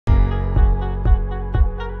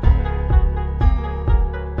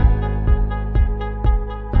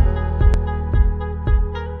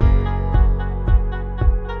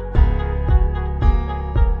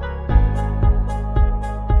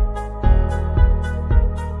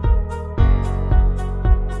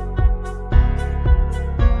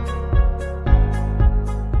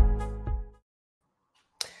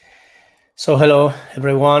So hello,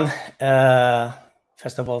 everyone.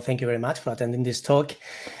 First of all, thank you very much for attending this talk.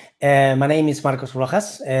 My name is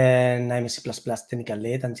Rojas, and I'm a C++ technical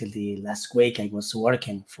lead. Until the last week, I was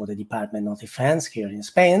working for the Department of Defense here in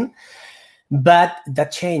Spain. But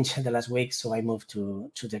that changed the last week, so I moved to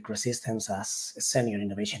the Systems as a senior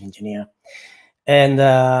innovation engineer. And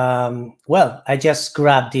well, I just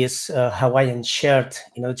grabbed this Hawaiian shirt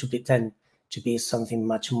in order to pretend to be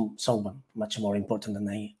someone much more important than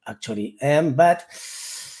I actually am, but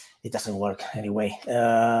it doesn't work anyway.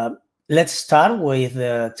 Let's start with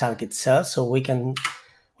the talk itself, so we can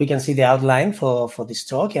see the outline for this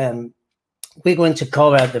talk. And we're going to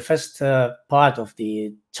cover the first part of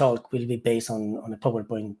the talk will be based on a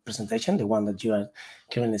PowerPoint presentation, the one that you are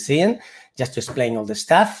currently seeing, just to explain all the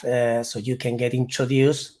stuff, so you can get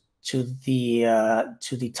introduced to the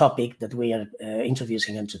topic that we are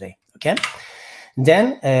introducing in today. Okay.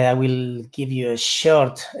 Then I will give you a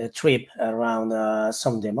short trip around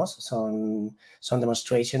some demos, some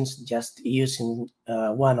demonstrations, just using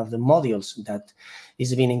one of the modules that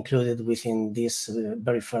is being included within this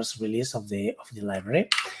very first release of the library.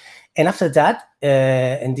 And after that,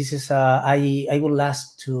 and this is I will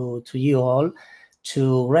ask to you all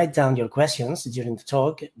to write down your questions during the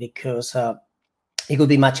talk, because it would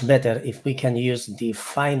be much better if we can use the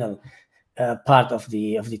final part of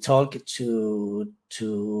the talk to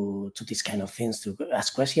these kind of things, to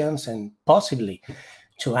ask questions and possibly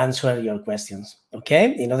to answer your questions.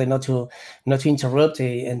 Okay, in order not to interrupt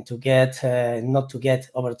and to get not to get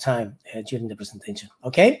over time during the presentation.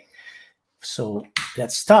 Okay, so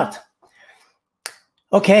let's start.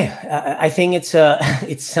 Okay, I think it's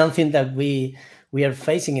it's something that we are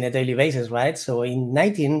facing in a daily basis, right? So in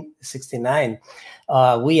 1969,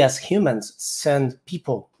 we as humans sent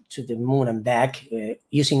people to the moon and back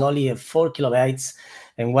using only a 4 kilobytes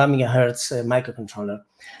and 1 megahertz microcontroller.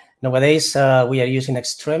 Nowadays, we are using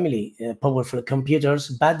extremely powerful computers,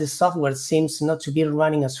 but the software seems not to be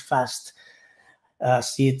running as fast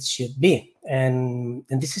as it should be. And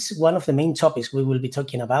this is one of the main topics we will be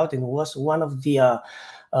talking about, and was one of the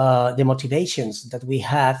motivations that we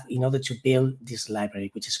have in order to build this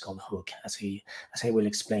library, which is called Hook, as I will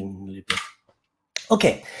explain in a little bit.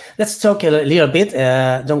 Okay, let's talk a little bit.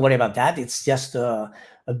 Don't worry about that. It's just a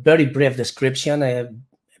very brief description, a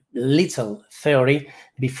little theory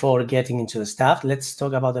before getting into the stuff. Let's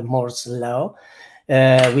talk about the Moore's law,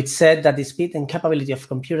 which said that the speed and capability of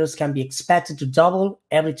computers can be expected to double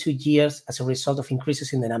every 2 years as a result of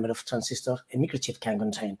increases in the number of transistors a microchip can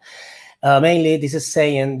contain. Mainly, this is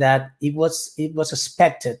saying that it was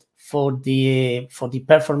expected for the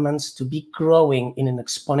performance to be growing in an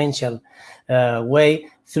exponential way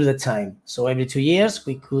through the time. So every 2 years,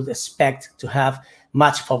 we could expect to have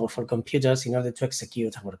much powerful computers in order to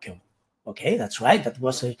execute our code. Okay, that's right. That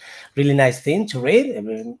was a really nice thing to read, a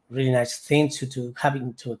really nice thing to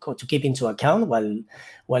keep into account while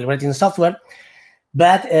writing software.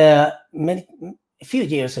 But a few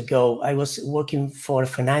years ago, I was working for a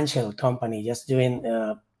financial company, just doing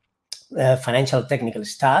financial technical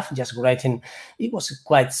stuff, just writing. It was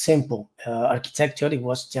quite simple architecture. It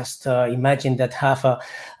was just imagine that have a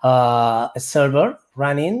server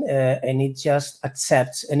running and it just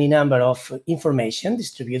accepts any number of information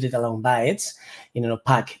distributed along bytes in an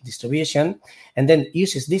opaque distribution, and then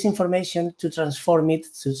uses this information to transform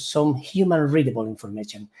it to some human readable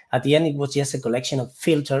information. At the end, it was just a collection of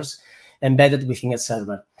filters embedded within a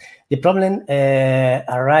server. The problem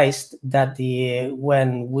arises that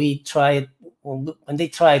when they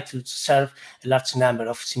try to serve a large number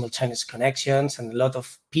of simultaneous connections and a lot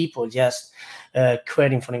of people just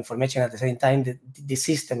querying for information at the same time, the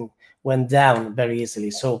system went down very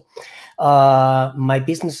easily. So my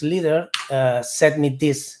business leader said me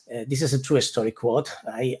this. This is a true story quote.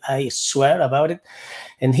 I swear about it.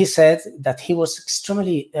 And he said that he was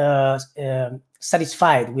extremely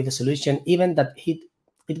satisfied with the solution, even that it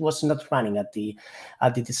was not running at the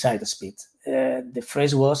desired speed. The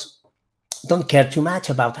phrase was, "Don't care too much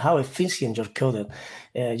about how efficient your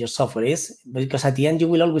software is, because at the end you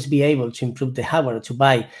will always be able to improve the hardware, to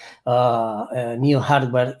buy new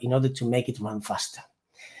hardware in order to make it run faster."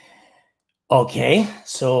 Okay,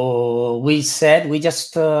 so we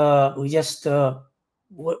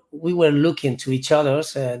were looking to each other,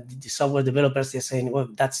 the software developers. They're saying, "Well,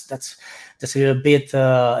 that's a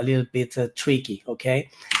little bit tricky." Okay,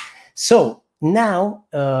 so now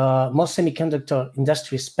most semiconductor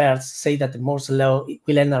industry experts say that the Moore's law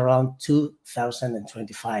will end around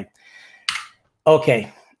 2025.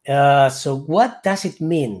 Okay, so what does it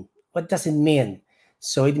mean? What does it mean?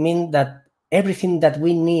 So it means that everything that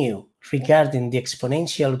we knew regarding the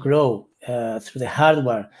exponential growth through the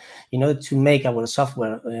hardware in order to make our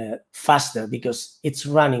software faster because it's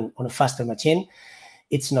running on a faster machine,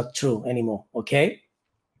 it's not true anymore, okay?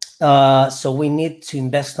 So we need to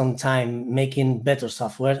invest on time making better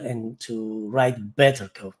software and to write better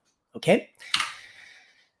code, okay?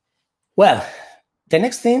 Well, the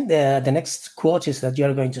next thing, the next quotes that you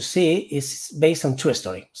are going to see is based on true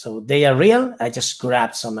story. So they are real. I just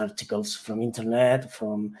grabbed some articles from internet,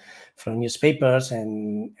 from newspapers,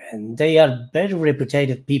 and they are very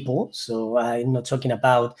reputed people. So I'm not talking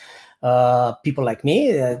about people like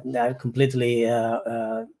me that are completely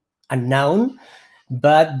unknown,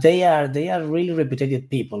 but they are really reputed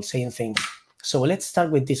people saying things. So let's start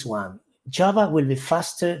with this one. Java will be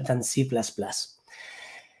faster than C++.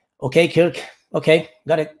 Okay, Kirk. Okay,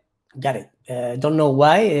 got it. Don't know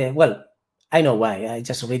why. Well, I know why. I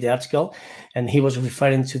just read the article, and he was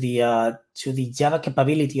referring to the Java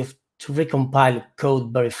capability to recompile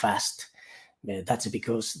code very fast. That's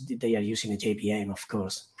because they are using a JVM, of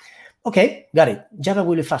course. Okay, got it. Java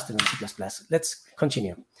will be faster than C++. Let's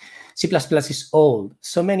continue. C++ is old.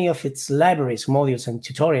 So many of its libraries, modules, and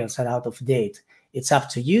tutorials are out of date. It's up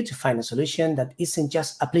to you to find a solution that isn't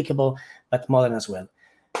just applicable, but modern as well.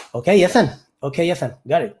 Okay, Ethan.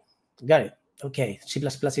 Got it. Okay, C++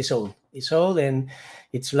 is old. It's old, and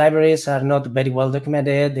its libraries are not very well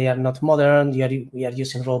documented. They are not modern. We are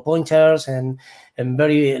using raw pointers and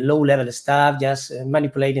very low-level stuff, just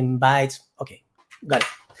manipulating bytes. Okay, got it.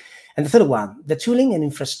 And the third one, the tooling and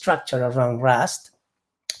infrastructure around Rust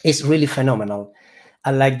is really phenomenal,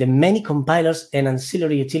 unlike the many compilers and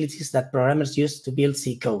ancillary utilities that programmers use to build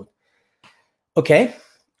C code. Okay,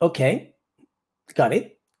 got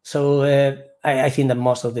it. So I think that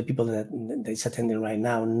most of the people that is attending right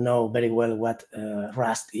now know very well what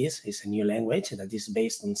Rust is. It's a new language that is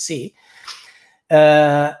based on C.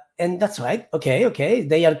 And that's right. Okay.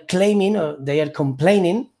 They are claiming, or they are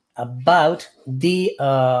complaining about the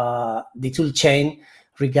tool chain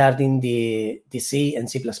regarding the C and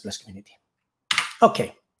C++ community.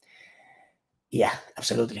 Okay. Yeah,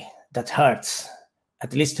 absolutely. That hurts,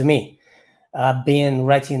 at least to me. I've been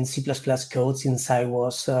writing C++ code since I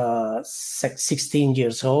was 16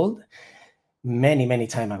 years old, many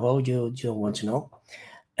time ago. You don't want to know.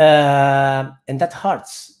 And that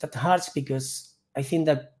hurts. That hurts because I think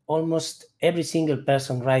that almost every single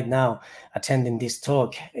person right now attending this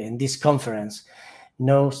talk and this conference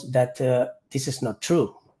knows that this is not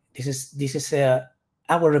true. This is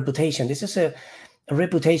our reputation. This is a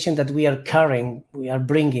reputation that we are carrying, we are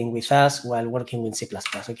bringing with us while working with C++,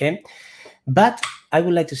 okay? But I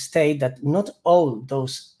would like to state that not all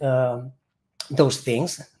those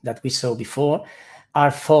things that we saw before are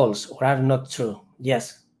false or are not true.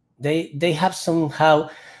 Yes, they have somehow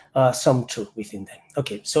some truth within them.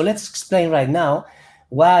 Okay, so let's explain right now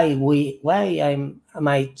why am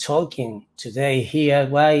I talking today here,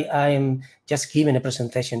 why I'm just giving a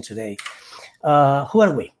presentation today. Who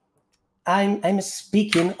are we? I'm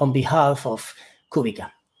speaking on behalf of Kubica.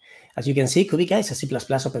 As you can see, Kubica is a C++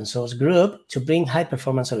 open source group to bring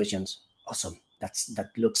high-performance solutions. Awesome. That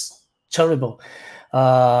looks terrible.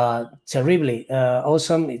 Terribly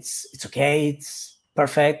awesome. It's okay. It's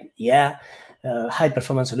perfect. Yeah.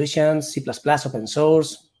 High-performance solutions, C++, open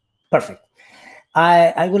source. Perfect.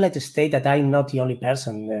 I would like to state that I'm not the only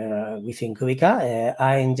person within Kubica.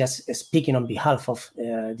 I'm just speaking on behalf of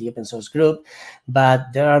the open source group,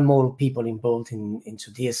 but there are more people involved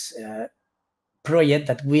into this project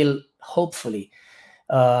that will hopefully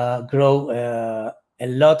grow a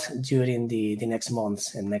lot during the next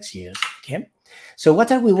months and next years. Okay, so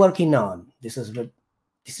what are we working on? This is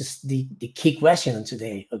the key question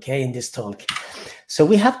today. Okay, in this talk. So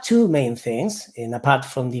we have two main things, and apart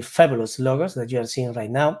from the fabulous logos that you are seeing right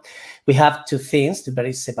now, we have two things,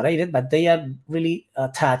 very separated, but they are really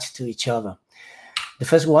attached to each other. The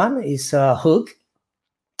first one is Hook,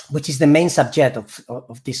 which is the main subject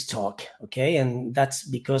of this talk, okay? And that's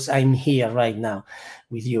because I'm here right now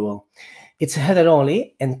with you all. It's a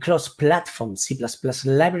header-only and cross-platform C++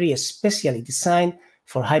 library especially designed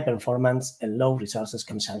for high performance and low resources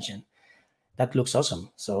consumption. That looks awesome.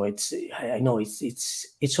 So I know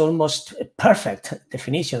it's almost a perfect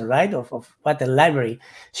definition, right, of what a library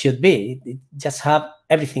should be. It just have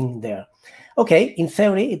everything there. Okay, in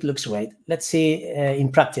theory, it looks great. Let's see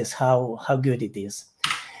in practice how good it is.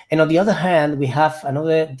 And on the other hand, we have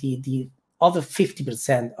the other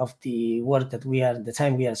 50% of the work that the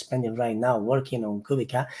time we are spending right now working on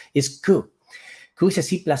Kubica is Ku. Ku is a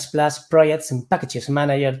C++ projects and packages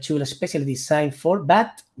manager tool especially designed for,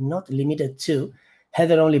 but not limited to,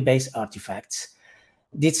 header-only based artifacts.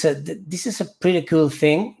 This is a pretty cool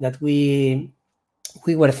thing that we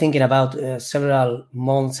we were thinking about several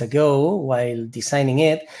months ago while designing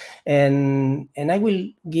it, and I will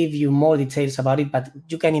give you more details about it. But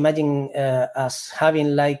you can imagine us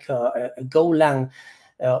having like a golang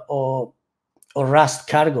or Rust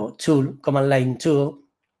cargo tool, command line tool,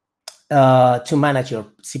 to manage your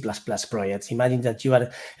C++ projects. Imagine that you are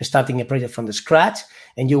starting a project from the scratch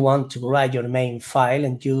and you want to write your main file,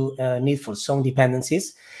 and you need for some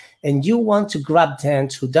dependencies, and you want to grab them,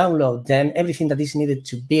 to download them, everything that is needed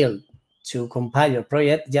to build, to compile your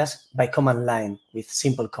project just by command line with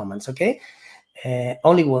simple commands, okay?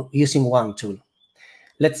 Only using one tool.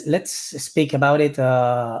 Let's speak about it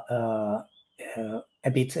a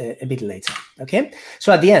bit later, okay?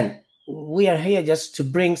 So at the end, we are here just to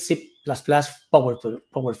bring C++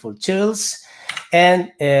 powerful tools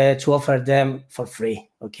and to offer them for free,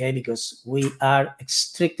 okay? Because we are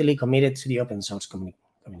strictly committed to the open source community,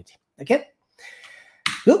 okay?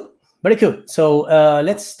 Good, very cool. So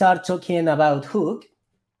let's start talking about Hook,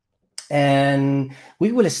 and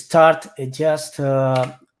we will start just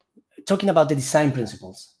talking about the design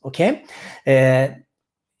principles, okay?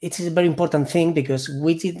 It is a very important thing because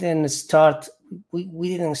we didn't start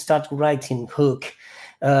writing Hook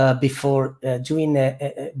before doing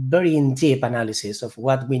a very in-depth analysis of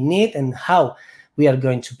what we need and how we are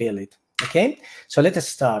going to build it, okay? So let us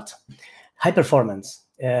start. High performance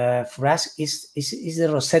for us is the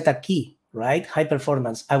Rosetta key, right? High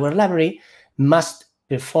performance. Our library must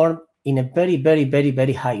perform in a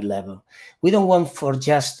very high level. We don't want for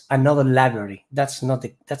just another library. That's not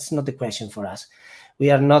the question for us. We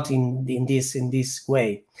are not in this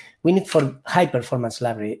way. We need for high performance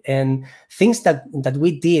library, and things that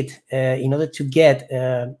we did in order to get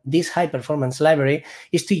this high performance library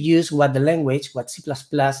is to use what C++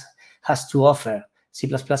 has to offer. C++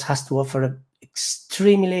 has to offer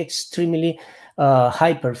extremely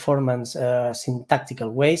high performance syntactical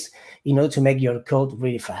ways in order to make your code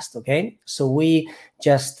really fast, okay? So we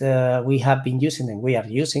just we have been using, and we are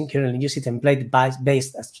currently using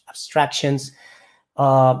template-based abstractions.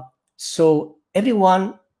 So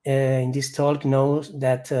everyone in this talk knows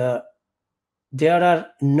that there are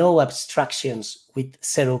no abstractions with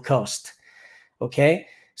zero cost, okay?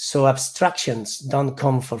 So abstractions don't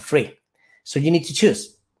come for free. So you need to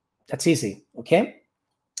choose. That's easy, okay?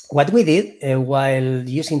 What we did while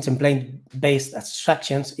using template-based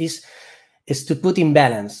abstractions is to put in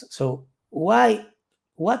balance. So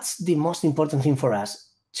what's the most important thing for us?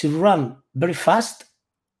 To run very fast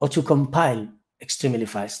or to compile extremely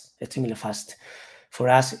fast? Extremely fast for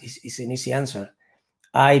us is an easy answer.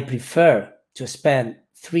 I prefer to spend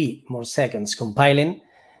 3 more seconds compiling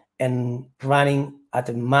and running at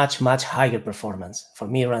a much higher performance. For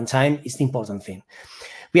me, runtime is the important thing.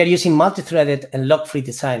 We are using multi-threaded and lock-free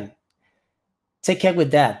design. Take care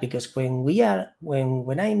with that, because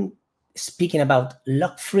when I'm speaking about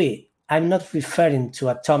lock-free, I'm not referring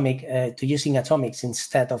to using atomics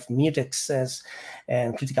instead of mutexes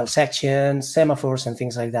and critical sections, semaphores, and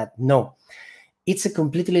things like that. No, it's a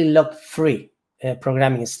completely lock-free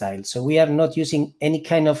programming style. So we are not using any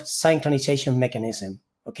kind of synchronization mechanism,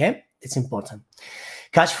 okay? It's important.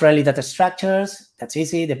 Cache-friendly data structures, that's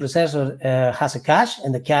easy. The processor has a cache,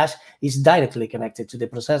 and the cache is directly connected to the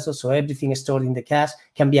processor, so everything stored in the cache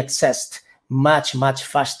can be accessed much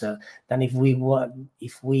faster than if we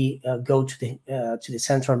go to the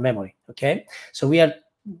central memory, okay? So we are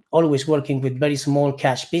always working with very small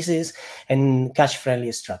cache pieces and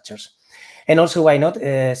cache-friendly structures. And also, why not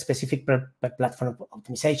specific platform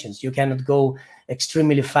optimizations? You cannot go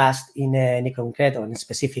extremely fast in any concrete or in a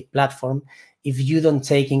specific platform if you don't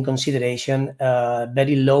take in consideration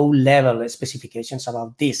very low-level specifications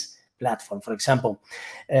about this platform. For example,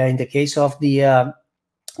 in the case of the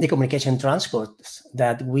communication transports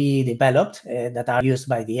that we developed that are used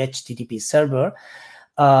by the HTTP server,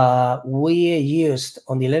 we used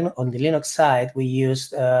on the Linux side, we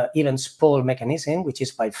used event spool mechanism, which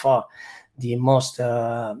is by far the most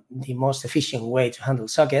efficient way to handle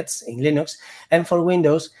sockets in Linux. And for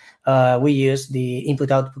Windows, we use the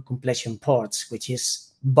input-output completion ports, which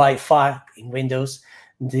is by far in Windows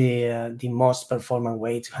the most performant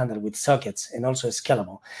way to handle with sockets, and also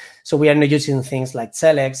scalable. So we are not using things like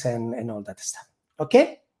selects and all that stuff.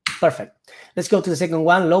 Okay, perfect. Let's go to the second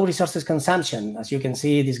one, low resources consumption. As you can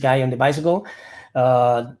see, this guy on the bicycle,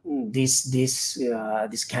 this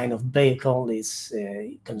kind of vehicle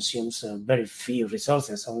consumes very few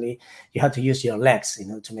resources. Only you have to use your legs,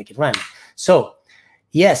 to make it run. So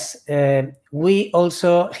yes, we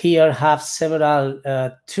also here have several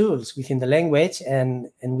tools within the language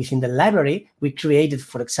and within the library. We created,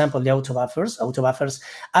 for example, the autobuffers. Autobuffers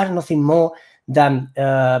are nothing more then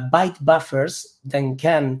byte buffers then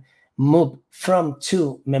can move from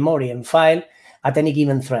to memory and file at any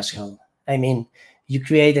given threshold. I mean, you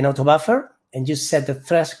create an auto buffer and you set the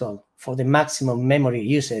threshold for the maximum memory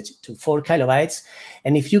usage to 4 kilobytes.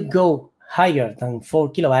 And if you go higher than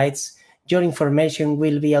 4 kilobytes, your information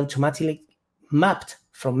will be automatically mapped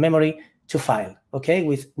from memory to file, okay,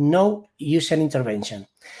 with no user intervention.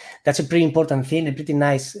 That's a pretty important thing, a pretty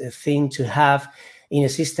nice thing to have in a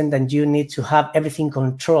system that you need to have everything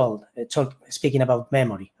controlled, speaking about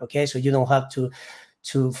memory, okay? So you don't have to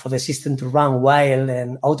for the system to run while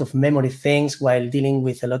and out of memory things while dealing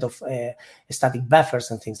with a lot of static buffers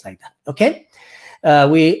and things like that, okay?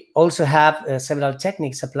 We also have several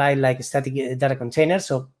techniques applied like static data containers.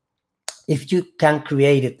 So if you can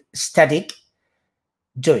create it static,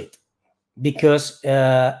 do it. Because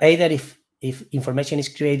either if information is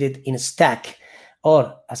created in a stack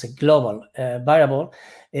or as a global variable,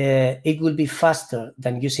 it will be faster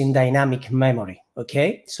than using dynamic memory,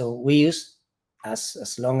 okay? So we use,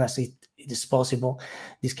 as long as it is possible,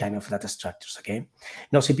 this kind of data structures, okay?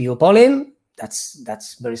 No CPU polling,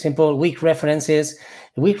 that's very simple. Weak references.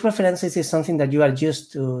 Weak references is something that you are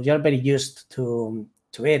very used to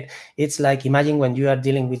it. It's like, imagine when you are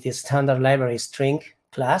dealing with the standard library string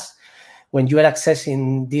class, when you are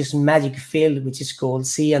accessing this magic field, which is called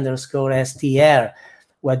C_str,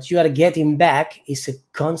 what you are getting back is a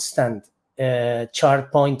constant char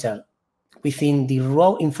pointer within the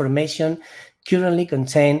raw information currently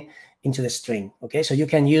contained into the string, okay? So you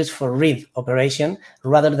can use for read operation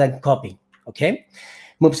rather than copy, okay?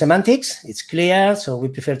 Move semantics, it's clear, so we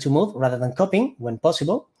prefer to move rather than copying when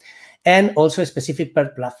possible, and also specific per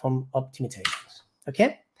platform optimizations,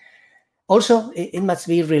 okay? Also, it must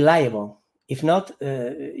be reliable. If not,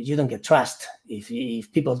 you don't get trust.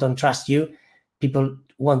 If people don't trust you, people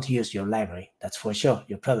won't use your library. That's for sure,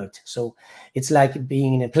 your product. So it's like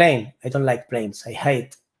being in a plane. I don't like planes. I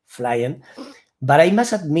hate flying. But I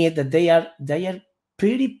must admit that they are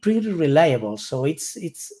pretty reliable. So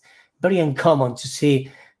it's very uncommon to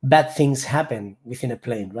see bad things happen within a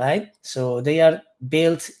plane, right? So they are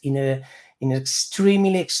built in an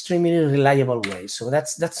extremely reliable way. So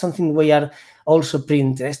that's something we are also pretty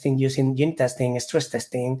interested in using unit testing, stress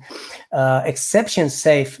testing, exception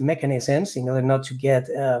safe mechanisms in order not to get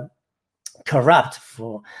corrupt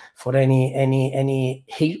for any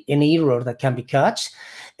error that can be caught.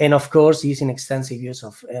 And of course, using extensive use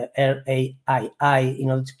of RAII in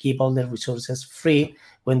order to keep all the resources free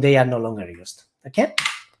when they are no longer used. Okay,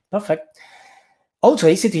 perfect. Also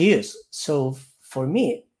easy to use. So for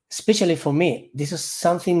me, especially for me, this is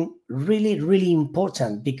something really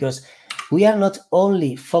important, because we are not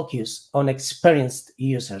only focused on experienced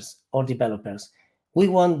users or developers. We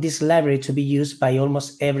want this library to be used by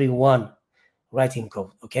almost everyone writing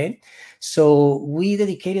code, okay? So we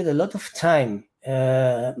dedicated a lot of time,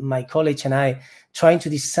 my colleague and I, trying to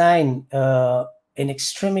design an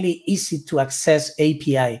extremely easy to access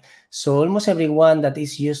API. So almost everyone that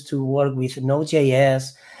is used to work with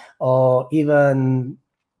Node.js or even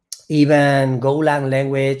Golang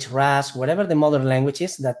language, Rust, whatever the modern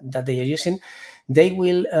languages that they are using, they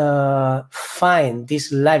will find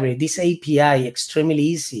this library, this API, extremely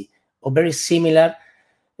easy or very similar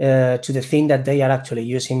to the thing that they are actually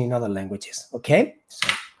using in other languages, okay? So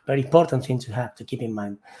very important thing to have to keep in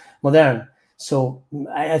mind. Modern. So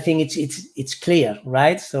I think it's clear,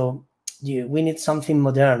 right? So we need something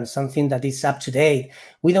modern, something that is up to date.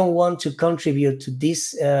 We don't want to contribute to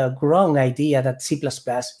this wrong idea that C++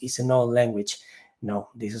 is an old language. No,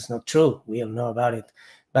 this is not true. We all know about it.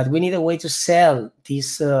 But we need a way to sell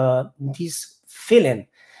this feeling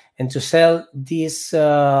and to sell this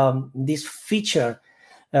feature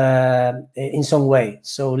in some way.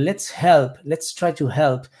 So let's try to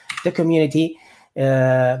help the community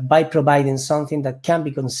by providing something that can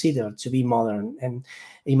be considered to be modern. And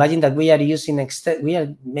imagine that we are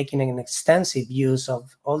making an extensive use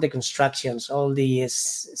of all the constructions, all the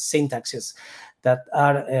syntaxes that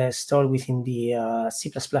are stored within the C++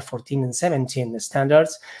 14 and 17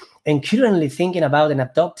 standards, and currently thinking about and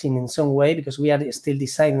adopting in some way, because we are still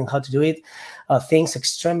deciding how to do it, things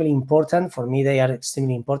extremely important. For me, they are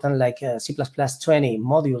extremely important, like C++ 20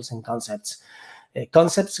 modules and concepts.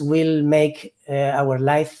 Concepts will make our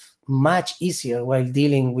life much easier while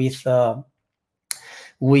dealing with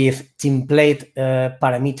template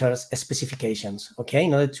parameters specifications, okay,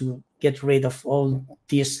 in order to get rid of all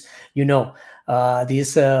these,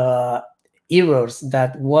 these errors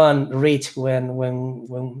that one reach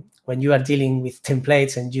when you are dealing with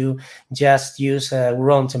templates and you just use a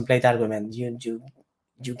wrong template argument.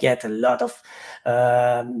 you get a lot of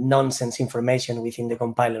nonsense information within the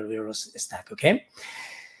compiler virus stack, okay?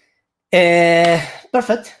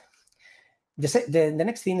 Perfect. The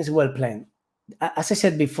next thing is well planned. As I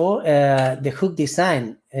said before, the hook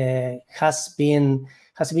design has been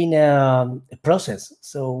a process.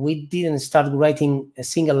 So we didn't start writing a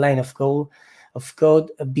single line of code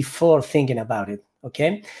before thinking about it.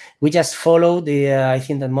 Okay, we just follow the. I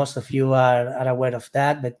think that most of you are aware of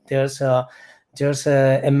that, but there's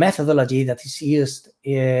a methodology that is used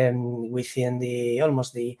within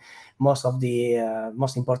most of the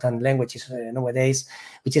most important languages nowadays,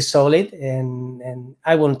 which is Solid, and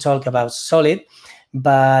I won't talk about Solid,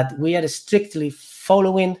 but we are strictly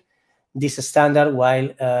following this standard while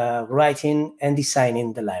writing and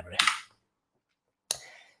designing the library.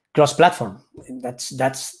 Cross-platform,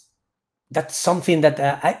 that's something that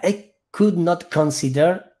I could not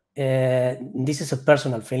consider. This is a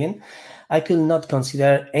personal feeling. I could not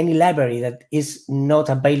consider any library that is not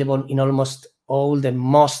available in almost all the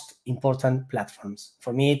most important platforms.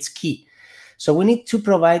 For me, it's key. So we need to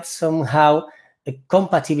provide somehow a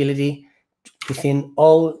compatibility within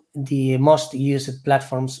all the most used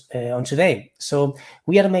platforms on today. So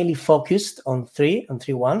we are mainly focused on three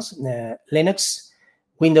ones: Linux,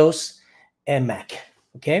 Windows, and Mac.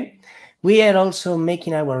 Okay. We are also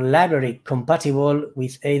making our library compatible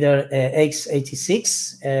with either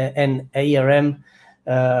x86 and ARM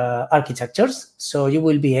architectures. So you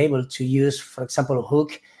will be able to use, for example,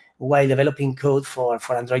 Hook while developing code for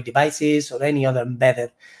Android devices or any other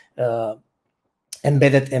embedded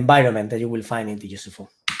environment that you will find it useful.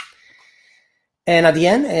 And at the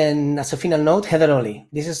end, and as a final note, header only.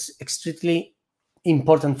 This is extremely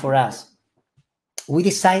important for us. We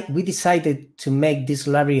decided to make this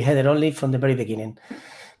library header only from the very beginning,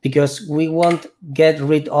 because we want to get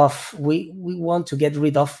rid of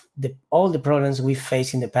all the problems we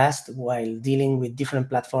faced in the past while dealing with different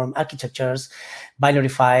platform architectures, binary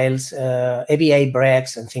files, ABA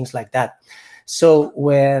breaks, and things like that. So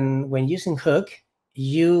when using Hook,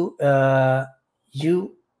 you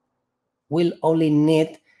will only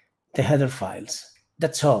need the header files.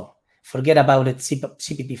 That's all. Forget about it,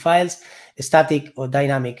 CPP files, static or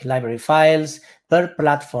dynamic library files, per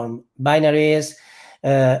platform binaries,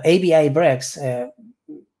 ABI breaks.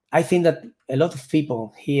 I think that a lot of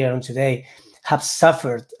people here on today have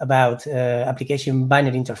suffered about application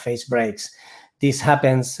binary interface breaks. This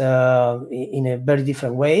happens in a very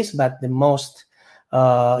different ways, but the most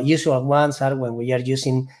usual ones are when we are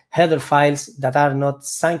using header files that are not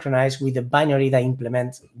synchronized with the binary that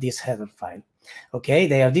implements this header file. Okay,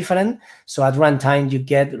 they are different. So at runtime, you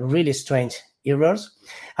get really strange errors.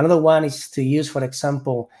 Another one is to use, for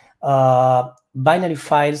example, binary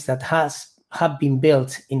files that have been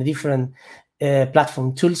built in a different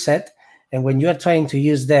platform toolset. And when you are trying to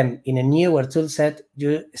use them in a newer toolset,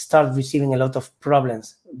 you start receiving a lot of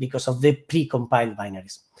problems because of the pre-compiled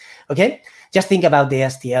binaries. Okay, just think about the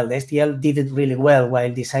STL. The STL did it really well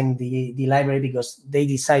while designing the library, because they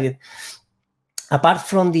decided, apart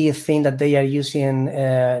from the thing that they are using,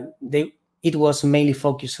 it was mainly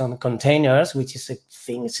focused on containers, which is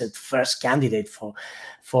it's a first candidate for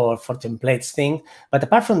templates thing. But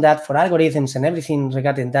apart from that, for algorithms and everything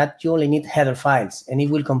regarding that, you only need header files, and it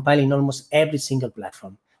will compile in almost every single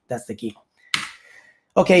platform. That's the key.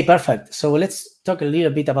 Okay, perfect. So let's talk a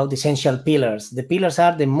little bit about the essential pillars. The pillars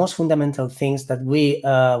are the most fundamental things that we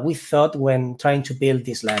thought when trying to build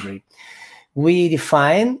this library. We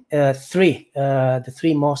define the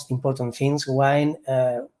three most important things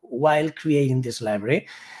while creating this library.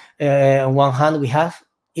 On one hand,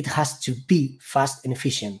 it has to be fast and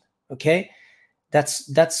efficient. Okay,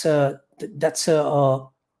 that's a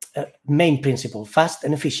main principle: fast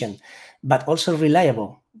and efficient, but also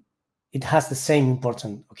reliable. It has the same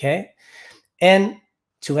importance. Okay, and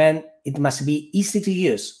to end, it must be easy to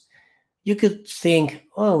use. You could think,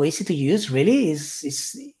 oh, easy to use, really? Is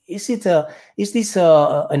this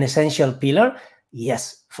an essential pillar?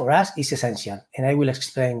 Yes, for us, it's essential, and I will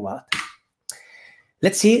explain what.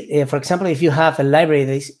 Let's see, for example, if you have a library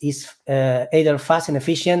that is either fast and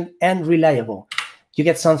efficient and reliable, you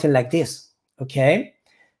get something like this, okay?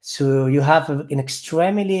 So you have an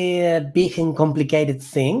extremely big and complicated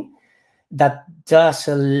thing that does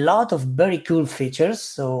a lot of very cool features.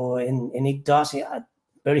 So, and it does at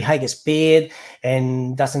very high speed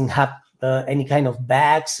and doesn't have any kind of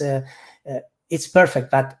bugs. It's perfect,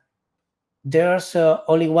 but there's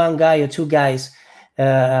only one guy or two guys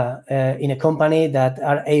in a company that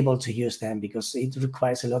are able to use them, because it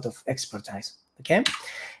requires a lot of expertise. Okay,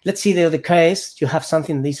 let's see the other case. You have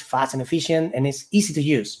something that is fast and efficient and it's easy to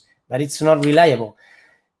use, but it's not reliable.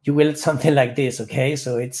 you will something like this. Okay,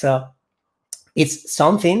 so it's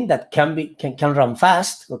something that can run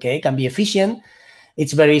fast. Okay, can be efficient.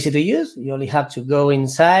 It's very easy to use. You only have to go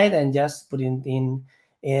inside and just put it in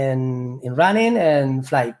running and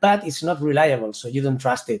fly. But it's not reliable, so you don't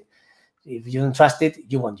trust it. If you don't trust it,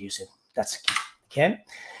 you won't use it. That's key. Okay.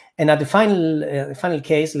 And at the final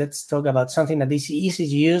case, let's talk about something that is easy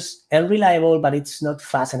to use and reliable, but it's not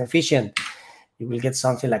fast and efficient. You will get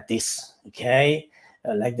something like this. Okay,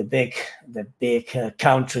 like the big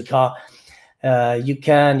country car. You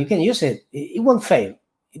can use it. It won't fail.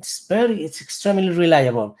 It's extremely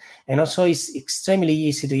reliable, and also it's extremely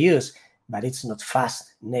easy to use, but it's not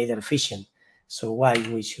fast, neither efficient. So why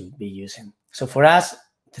we should be using? So for us,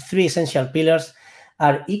 the three essential pillars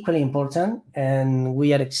are equally important, and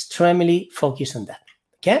we are extremely focused on that.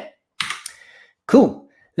 Okay, cool.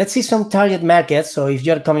 Let's see some target markets. So if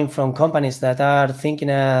you're coming from companies that are thinking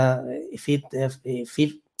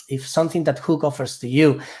if something that Hook offers to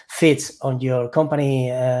you fits on your company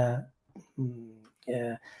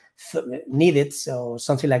needed, or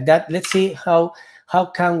something like that, let's see how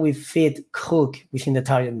can we fit Hook within the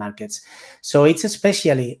target markets. So it's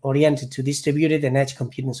especially oriented to distributed and edge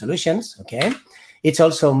computing solutions. Okay, it's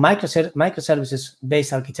also microservices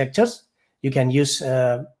based architectures. You can use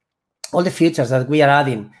all the features that we are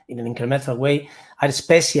adding in an incremental way are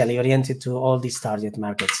especially oriented to all these target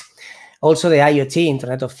markets. Also, the IoT,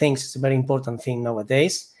 Internet of Things, is a very important thing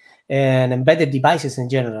nowadays, and embedded devices in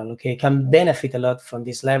general, okay, can benefit a lot from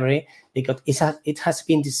this library because it has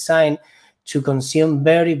been designed to consume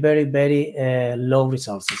very low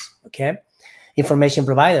resources. Okay, information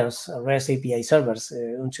providers, REST API servers,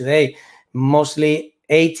 today mostly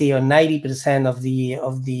 80 or 90% of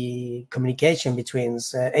the communication between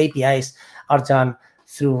APIs are done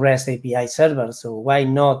through REST API servers. So why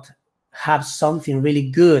not have something really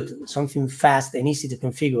good, something fast and easy to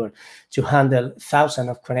configure to handle thousands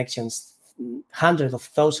of connections, hundreds of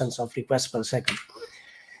thousands of requests per second.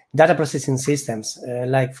 Data processing systems,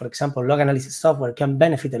 like, for example, log analysis software, can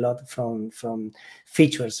benefit a lot from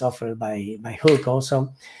features offered by Hook.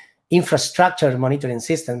 Also, infrastructure monitoring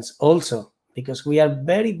systems also, because we are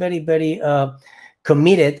very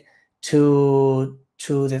committed to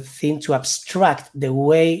the thing to abstract the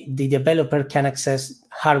way the developer can access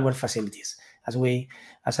hardware facilities, as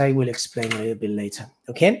I will explain a little bit later.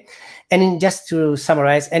 Okay, and just to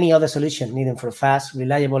summarize, any other solution needed for fast,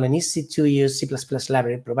 reliable, and easy to use C++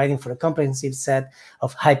 library, providing for a comprehensive set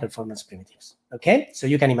of high performance primitives. Okay, so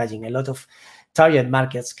you can imagine a lot of target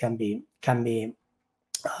markets can be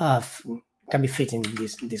fit in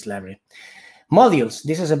this library. Modules.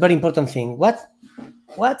 This is a very important thing. What's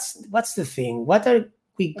the thing? What are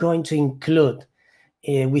we going to include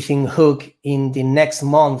within Hook in the next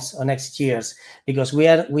months or next years? Because we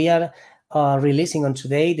are releasing on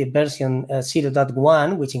today the version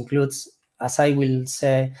 0.1, which includes, as I will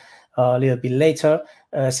say a little bit later,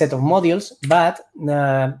 a set of modules. But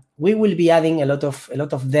we will be adding a lot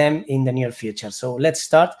of them in the near future. So let's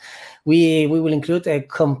start. We will include a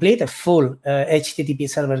full HTTP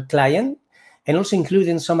server client, and also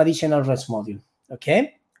including some additional REST module.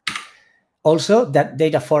 Okay. Also, that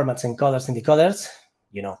data formats, encoders and decoders,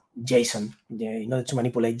 JSON, in order to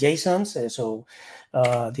manipulate JSONs. So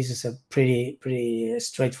this is a pretty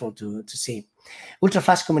straightforward to see.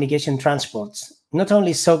 Ultra-fast communication transports, not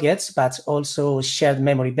only sockets, but also shared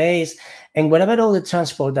memory base, and whatever all the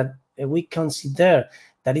transport that we consider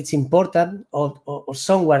that it's important, or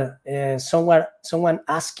someone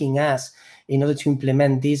asking us in order to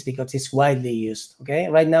implement this because it's widely used. Okay,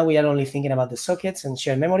 right now we are only thinking about the sockets and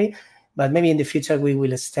shared memory, but maybe in the future we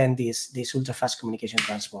will extend these ultra-fast communication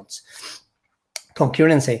transports.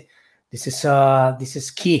 Concurrency. This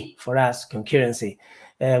is key for us. Concurrency.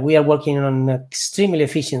 We are working on an extremely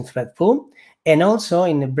efficient thread pool, and also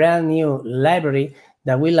in a brand new library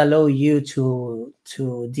that will allow you to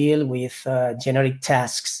deal with generic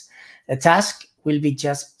tasks. A task will be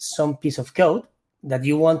just some piece of code that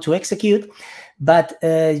you want to execute, but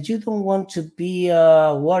you don't want to be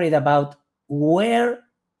worried about where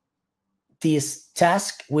this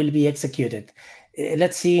task will be executed.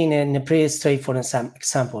 Let's see in a pretty straightforward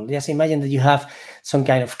example. Just imagine that you have some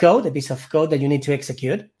kind of code, a piece of code that you need to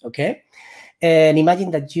execute, okay? And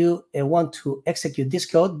imagine that you want to execute this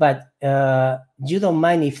code, but you don't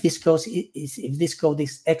mind if this code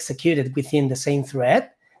is executed within the same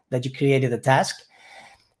thread that you created the task.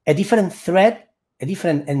 A different thread, a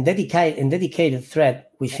different and dedicated thread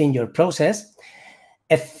within your process,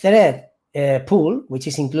 a thread pool which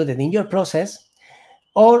is included in your process,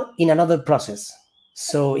 or in another process.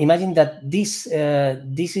 So imagine that this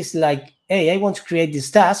is like, hey, I want to create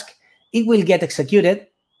this task. It will get executed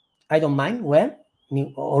I don't mind when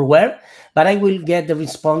or where, but I will get the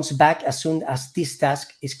response back as soon as this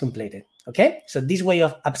task is completed. Okay, so this way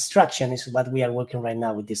of abstraction is what we are working right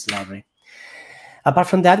now with this library. Apart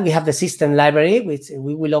from that, we have the system library, which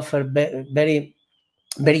we will offer very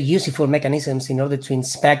useful mechanisms in order to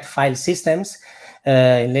inspect file systems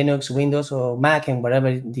in Linux, Windows, or Mac, and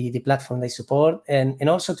wherever the platform they support, and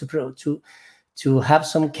also to have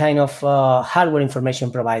some kind of hardware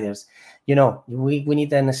information providers. You know, we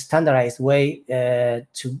need a standardized way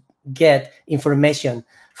to get information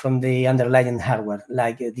from the underlying hardware,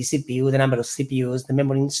 like the CPU, the number of CPUs, the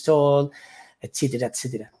memory installed, etc.,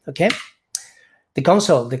 etc. Okay. The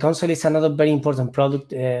console is another very important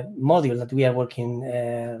product module that we are working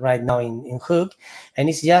right now in Hook, and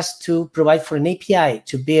it's just to provide for an API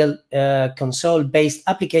to build console-based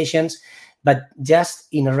applications, but just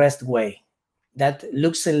in a REST way. That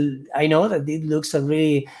looks, I know that it looks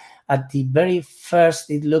really, at the very first,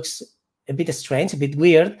 it looks a bit strange, a bit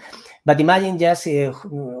weird, but imagine just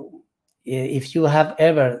if you have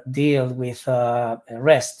ever dealt with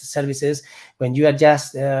REST services, when you are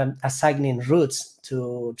just assigning routes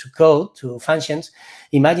to code, to functions,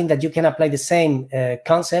 imagine that you can apply the same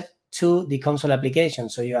concept to the console application.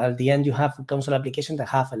 So at the end, you have a console application that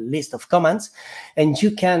have a list of commands, and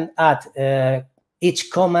you can add each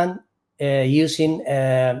command using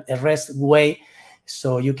a REST way,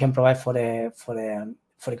 so you can provide for the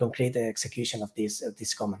concrete execution of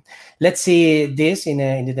this command. Let's see this in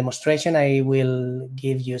the demonstration. I will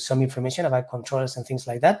give you some information about controllers and things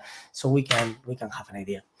like that, so we can have an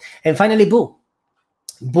idea. And finally, Boo.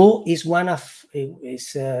 Boo is a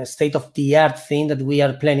state-of-the-art thing that we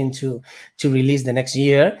are planning to release the next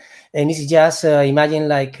year, and it's just imagine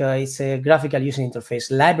like it's a graphical user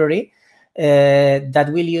interface library that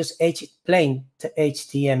will use plain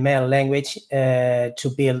HTML language to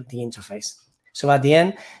build the interface. So at the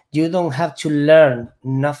end, you don't have to learn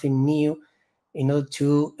nothing new in order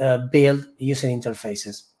to build user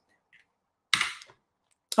interfaces.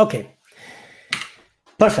 Okay,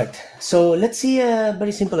 perfect. So let's see a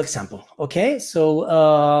very simple example. Okay,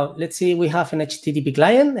 so let's see, we have an HTTP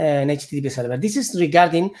client and HTTP server. This is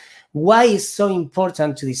regarding why it's so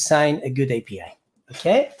important to design a good API.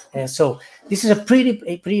 Okay, so this is a pretty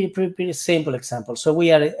simple example. So we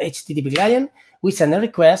are a HTTP client, we send a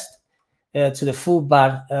request to the full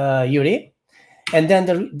bar URI, and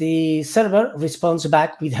then the server responds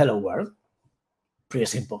back with hello world. Pretty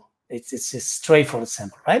simple. It's a straightforward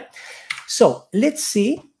example, right? So let's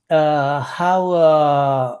see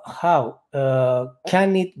how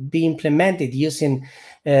can it be implemented using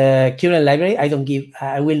current library. I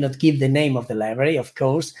will not give the name of the library, of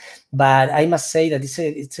course, but I must say that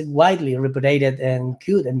it's a widely reputed and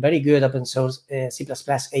good and very good open source C++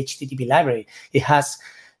 HTTP library. It has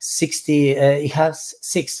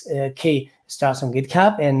 6K stars on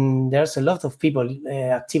GitHub, and there's a lot of people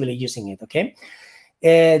actively using it. Okay,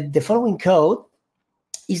 the following code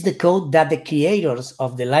is the code that the creators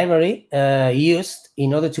of the library used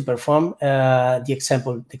in order to perform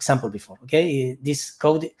the example before. Okay, this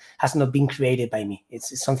code has not been created by me.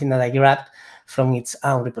 It's something that I grabbed from its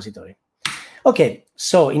own repository. Okay,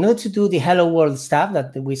 so in order to do the hello world stuff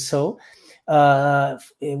that we saw,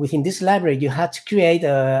 within this library, you had to create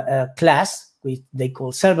a class which they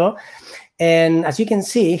call server. And as you can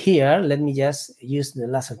see here, let me just use the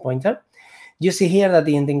laser pointer. You see here that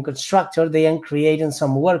in the constructor, they are creating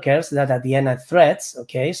some workers that at the end are threads.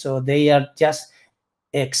 Okay, so they are just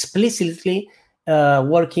explicitly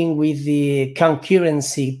working with the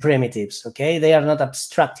concurrency primitives. Okay, they are not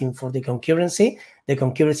abstracting for the concurrency. The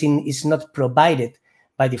concurrency is not provided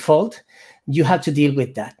by default. You have to deal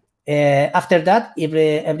with that. After that,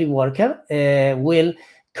 every worker will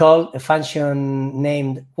call a function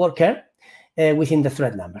named worker within the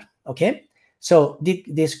thread number. Okay, so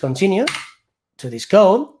this continues to this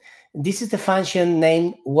code. This is the function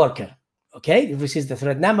named worker. Okay, it receives the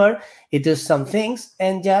thread number, it does some things,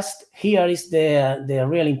 and just here is the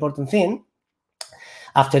really important thing.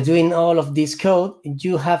 After doing all of this code,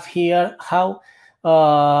 you have here how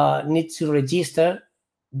need to register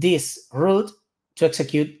this route to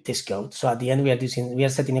execute this code. So at the end, we are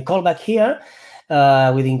setting a callback here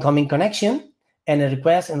with incoming connection and a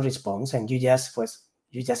request and response, and you just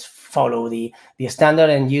follow the standard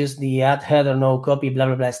and use the add header no copy blah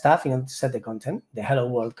blah blah stuff in order to set the content, the hello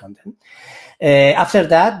world content. After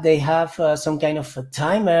that, they have some kind of a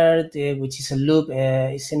timer, which is a loop.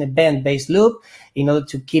 It's an event-based loop in order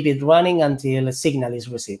to keep it running until a signal is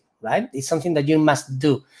received. Right? It's something that you must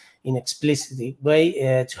do in explicit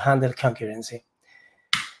way to handle concurrency.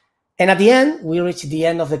 And at the end, we reach the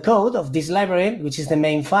end of the code of this library, which is the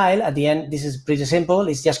main file. At the end, this is pretty simple.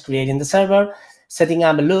 It's just creating the server, setting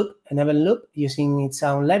up a loop, an event loop using its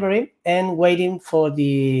own library, and waiting for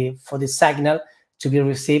the signal to be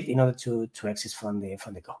received in order to exit from the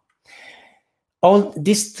code. All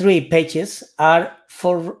these 3 pages are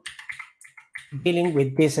for dealing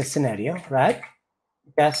with this scenario, right?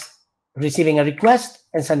 Just receiving a request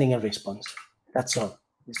and sending a response. That's all.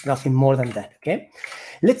 There's nothing more than that, okay?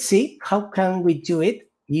 Let's see how can we do it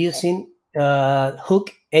using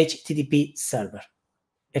hook HTTP server.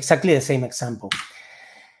 Exactly the same example.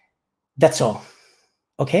 That's all,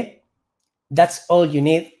 okay? That's all you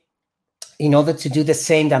need in order to do the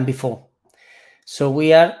same than before. So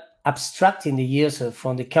we are abstracting the user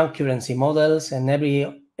from the concurrency models and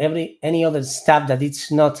any other stuff that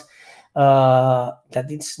it's not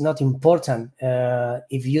important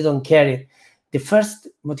if you don't care it. The first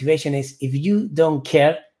motivation is if you don't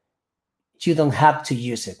care, you don't have to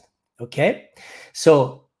use it, okay?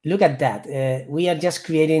 So look at that. We are just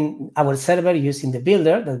creating our server using the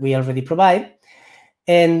builder that we already provide.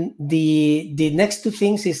 And the next 2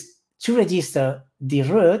 things is to register the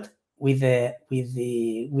root with the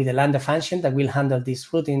Lambda function that will handle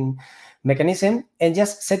this routing mechanism, and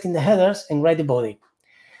just setting the headers and write the body.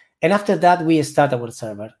 And after that, we start our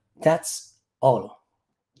server. That's all.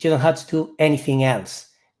 You don't have to do anything else.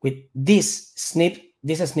 With this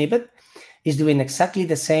snippet is doing exactly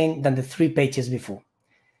the same than the 3 pages before.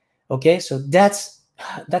 Okay, so that's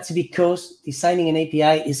because designing an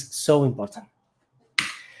API is so important.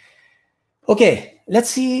 Okay, let's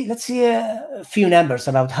see a few numbers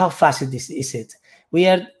about how fast is it.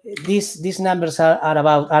 These numbers are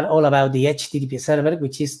all about the HTTP server,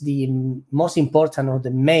 which is the most important or the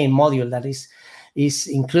main module that is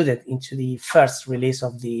included into the first release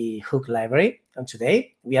of the hook library on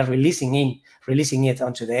today. We are releasing it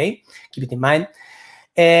on today. Keep it in mind.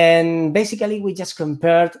 And basically, we just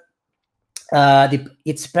compared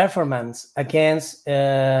its performance against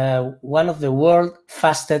one of the world's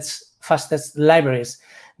fastest libraries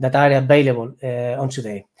that are available on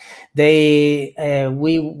today.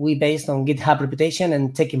 We based on GitHub reputation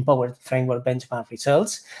and Taking Power framework benchmark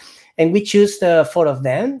results. And we choose 4 of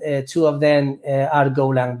them. 2 of them are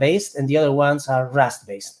Golang based, and the other ones are Rust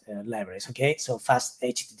based libraries. Okay, so fast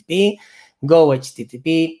HTTP, Go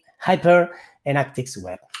HTTP, Hyper, and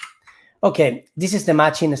ActiveWeb. Okay, this is the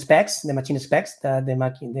matching specs. The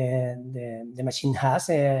machine has,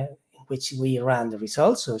 which we run the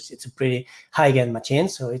results. So it's a pretty high-end machine.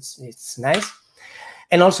 So it's nice.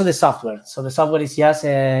 And also the software. So the software is just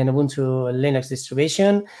an Ubuntu Linux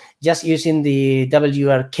distribution, just using the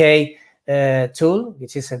WRK tool,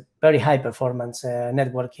 which is a very high performance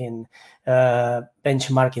networking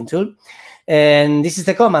benchmarking tool. And this is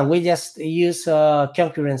the command. We just use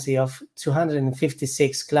concurrency of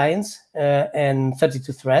 256 clients and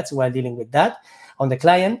 32 threads while dealing with that on the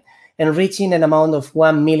client, and reaching an amount of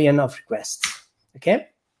 1 million of requests. Okay,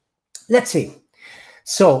 let's see.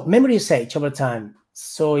 So memory usage over time.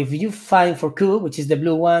 So if you find for Q, which is the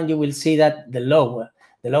blue one, you will see that the lower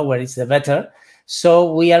is the better.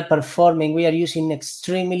 So we are using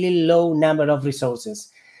extremely low number of resources.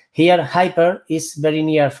 Here, Hyper is very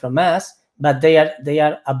near from us, but they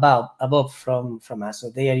are above from us. So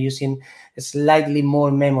they are using slightly more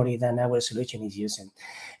memory than our solution is using.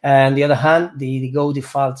 And on the other hand, the Go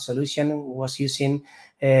default solution was using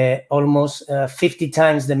almost 50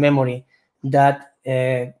 times the memory that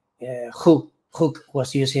Hook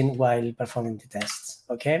was using while performing the tests.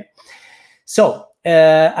 Okay, so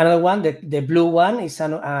another one, the blue one is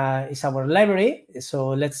our library.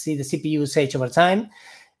 So let's see the CPU usage over time.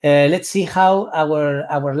 Let's see how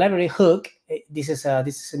our library Hook. This is a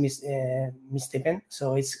mistaken.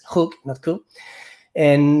 So it's Hook, not Q.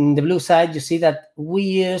 And the blue side, you see that we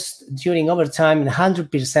used during overtime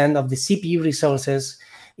 100% of the CPU resources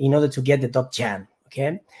in order to get the top gen.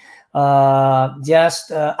 Okay.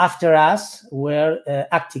 Just after us were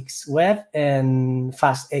ActiveWeb and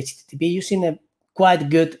fast HTTP, using a quite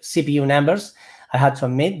good CPU numbers. I had to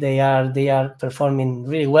admit they are performing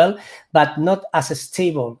really well, but not as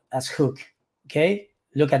stable as Hook. Okay,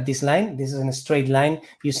 look at this line. This is in a straight line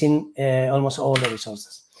using almost all the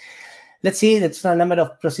resources. Let's see the total number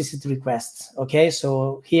of processed requests. Okay,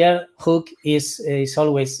 so here Hook is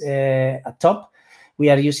always at top. We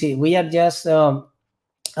are just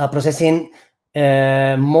processing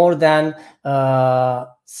more than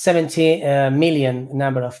 70 million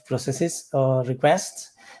number of processes or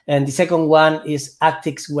requests. And the second one is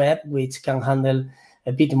ActiveWeb, which can handle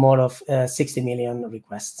a bit more of 60 million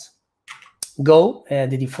requests. Go,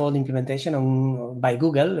 the default implementation by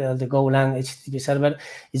Google, the Golang HTTP server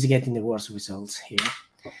is getting the worst results here.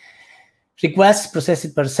 Requests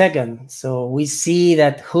processed per second. So we see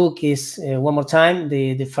that Hook is, one more time,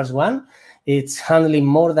 the first one. It's handling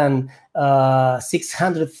more than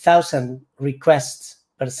 600,000 requests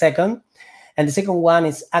per second. And the second one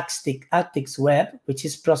is Actix Web, which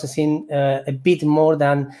is processing a bit more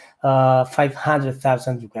than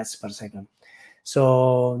 500,000 requests per second.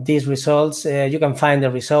 So these results, you can find the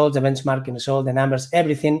results, the benchmarking result, the numbers,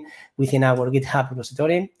 everything within our GitHub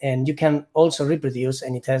repository. And you can also reproduce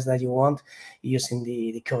any test that you want using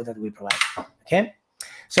the code that we provide. Okay.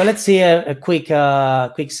 So let's see a quick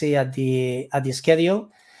see at the schedule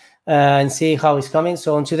and see how it's coming.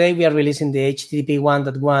 So on today we are releasing the HTTP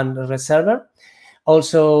 1.1 REST server,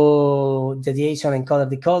 also the JSON encoder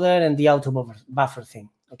decoder and the auto buffer thing.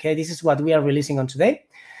 Okay, this is what we are releasing on today.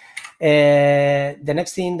 The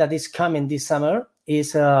next thing that is coming this summer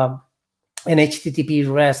is an HTTP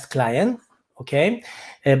REST client. Okay,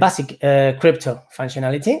 a basic crypto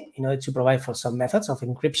functionality in order to provide for some methods of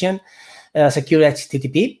encryption, secure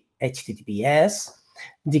HTTP, HTTPS,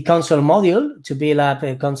 the console module to build up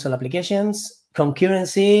console applications,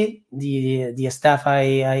 concurrency, the stuff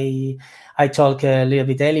I talked a little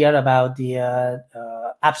bit earlier about the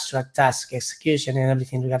abstract task execution and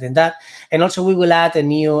everything regarding that. And also we will add a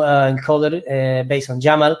new encoder based on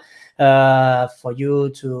YAML for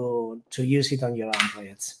you to use it on your own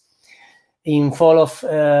projects. In fall of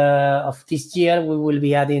this year, we will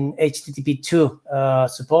be adding HTTP2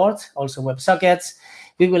 support, also WebSockets.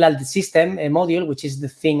 We will add the system module, which is the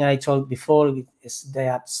thing I told before, is the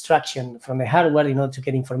abstraction from the hardware in order to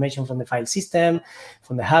get information from the file system,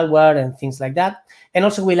 from the hardware and things like that. And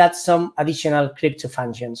also we'll add some additional crypto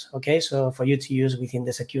functions, okay? So for you to use within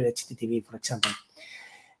the secure HTTP, for example.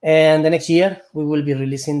 And the next year, we will be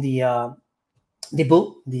releasing the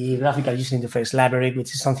BOO, the graphical user interface library,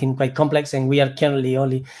 which is something quite complex, and we are currently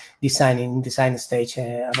only design stage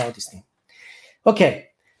about this thing. Okay,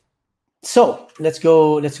 so let's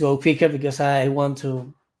go quicker because I want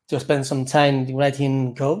to spend some time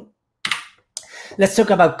writing code. Let's talk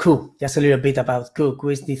about Q, just a little bit about Q. Q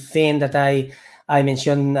is the thing that I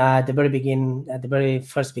mentioned at the very beginning, at the very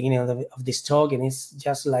first beginning of this talk, and it's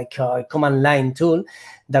just like a command line tool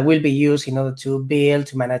that will be used in order to build,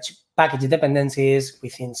 to manage package dependencies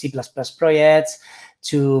within C++ projects,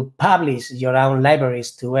 to publish your own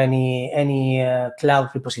libraries to any cloud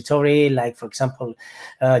repository, like, for example,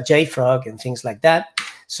 JFrog and things like that.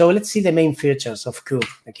 So let's see the main features of Q,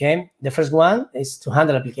 okay? The first one is to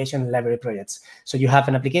handle application and library projects. So you have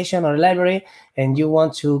an application or a library, and you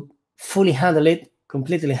want to fully handle it,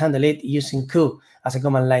 completely handle it using Q as a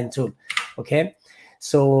command line tool, okay?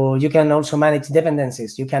 So you can also manage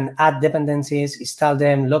dependencies. You can add dependencies, install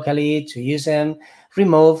them locally to use them,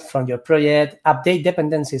 remove from your project, update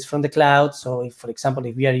dependencies from the cloud. So if, for example,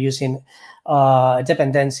 if we are using a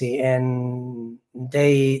dependency and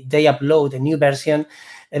they upload a new version,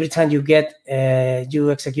 every time you get, you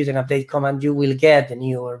execute an update command, you will get the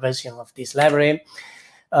newer version of this library.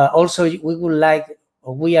 Also,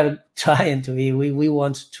 we are trying to be, we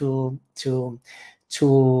want to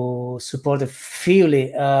support a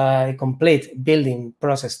fully complete building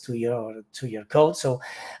process to your code. So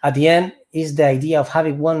at the end is the idea of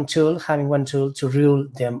having one tool to rule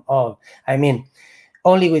them all. I mean,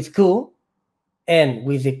 only with Q and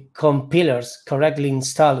with the compilers correctly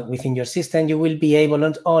installed within your system, you will be able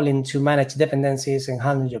not only to manage dependencies and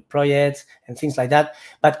handle your projects and things like that,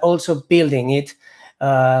 but also building it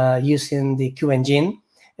using the Q engine.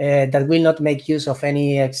 That will not make use of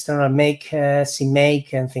any external make,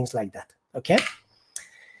 CMake, and things like that, okay?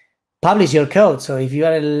 Publish your code. So if you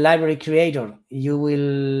are a library creator, you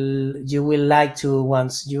will like to,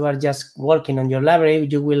 once you are just working on your library,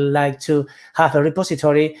 you will like to have a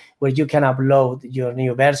repository where you can upload your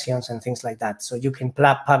new versions and things like that. So you can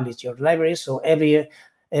publish your library, so every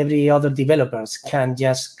other developers can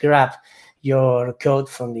just grab your code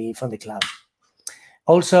from the cloud.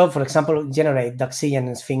 Also, for example, generate Doxygen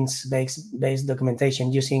and Sphinx-based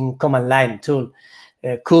documentation using command line tool.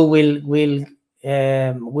 Q will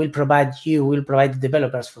provide the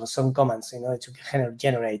developers for some commands in order to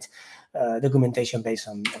generate documentation based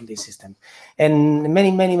on this system, and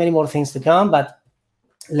many more things to come. But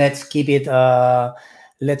let's keep it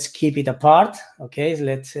apart. Okay,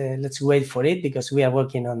 let's wait for it because we are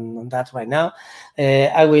working on that right now.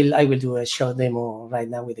 I will do a short demo right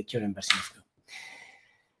now with the current version of Q.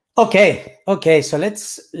 Okay. So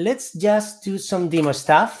let's just do some demo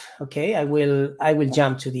stuff. Okay, I will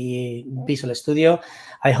jump to the Visual Studio.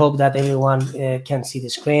 I hope that everyone can see the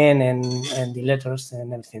screen and the letters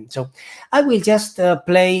and everything. So I will just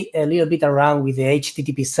play a little bit around with the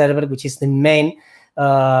HTTP server, which is the main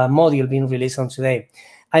module being released on today.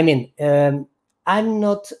 I mean, I'm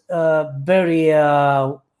not very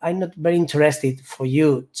interested for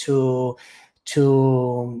you to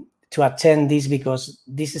attend this because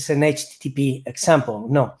this is an HTTP example.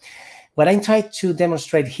 No, what I'm trying to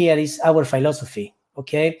demonstrate here is our philosophy,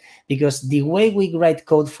 okay? Because the way we write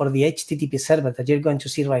code for the HTTP server that you're going to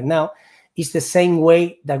see right now is the same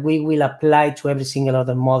way that we will apply to every single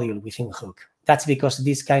other module within Hook. That's because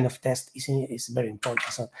this kind of test is very important.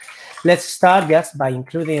 So let's start just by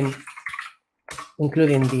including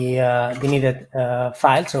the needed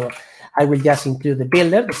file. So I will just include the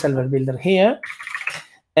builder, the server builder here.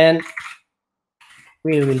 And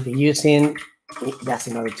we will be using, just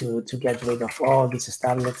in order to get rid of all this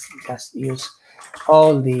stuff, let's just use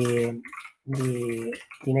all the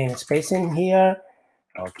namespace in here.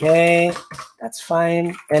 Okay, that's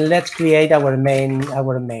fine. And let's create our main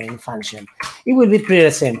function. It will be pretty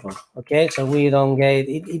simple. Okay, so we don't get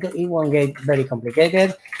it won't get very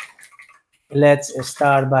complicated. Let's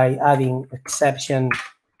start by adding exception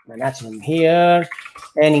management here,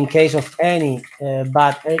 and in case of any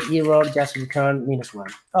bad error, just return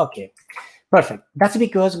 -1. Okay, perfect. That's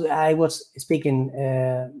because I was speaking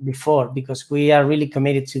before, because we are really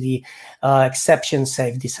committed to the exception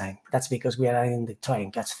safe design. That's because we are adding the try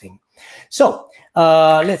and catch thing. So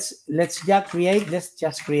let's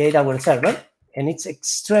just create our server, and it's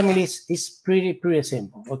pretty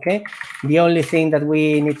simple. Okay, the only thing that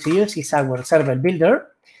we need to use is our server builder,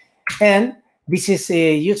 and this is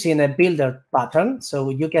using a builder pattern. So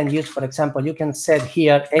you can use, for example, you can set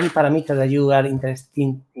here any parameter that you are interested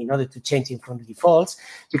in order to change it from the defaults.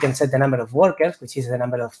 You can set the number of workers, which is the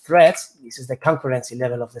number of threads. This is the concurrency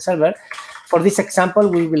level of the server. For this example,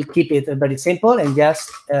 we will keep it very simple and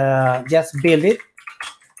just build it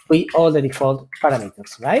with all the default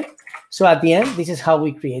parameters, right? So at the end, this is how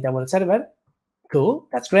we create our server. Cool,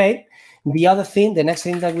 that's great. The next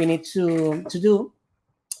thing that we need to do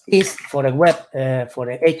is for a for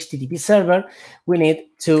a HTTP server, we need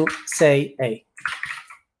to say, hey,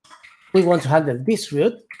 we want to handle this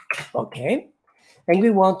route, okay, and we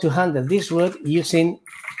want to handle this route using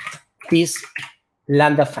this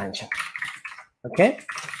lambda function, okay.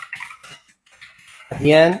 At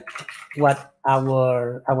the end, what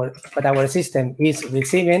our system is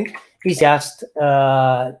receiving is just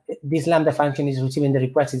this lambda function is receiving the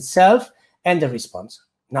request itself and the response.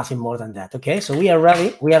 Nothing more than that. Okay, so we are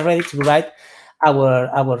ready to write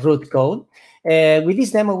our root code. With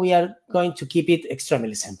this demo, we are going to keep it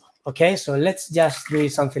extremely simple. Okay, so let's just do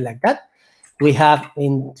something like that. We have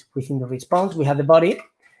within the response, we have the body,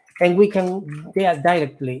 and we can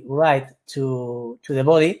directly write to the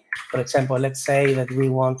body. For example, let's say that we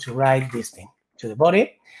want to write this thing to the body,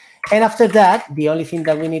 and after that, the only thing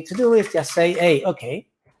that we need to do is just say, hey, okay,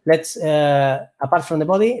 let's apart from the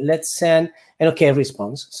body, let's send an OK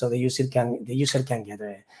response, so the user can get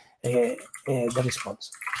the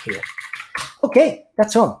response here. Okay,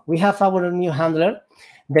 that's all. We have our new handler.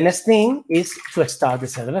 The next thing is to start the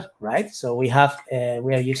server, right? So we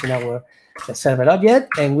are using our server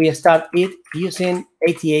object, and we start it using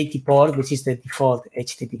 8080 port, which is the default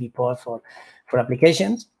HTTP port for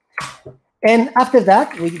applications. And after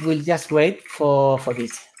that, we will just wait for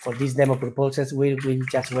these demo purposes. We will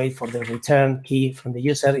just wait for the return key from the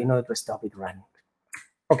user in order to stop it running.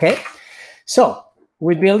 Okay, so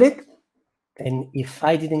we build it, and if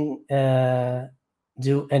I didn't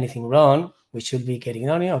do anything wrong, we should be getting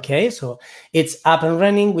on it. Okay, so it's up and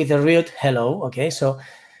running with the root hello. Okay, so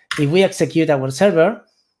if we execute our server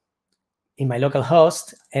in my local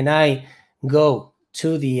host and I go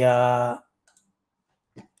to the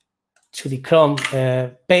Chrome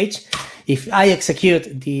page, if I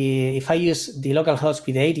use the local host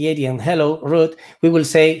with the 8080 and hello root, we will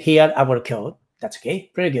say here our code. That's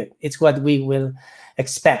okay, pretty good. It's what we will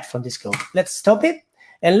expect from this code. Let's stop it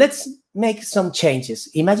and let's make some changes.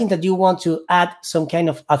 Imagine that you want to add some kind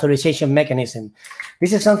of authorization mechanism.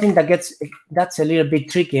 This is something that's a little bit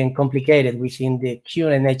tricky and complicated within the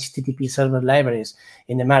current HTTP server libraries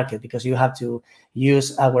in the market, because you have to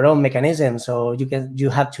use our own mechanism. So you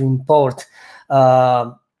have to import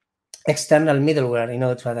external middleware in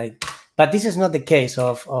order to add it. But this is not the case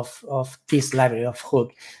of this library of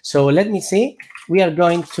Hook. So let me see. We are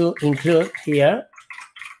going to include here.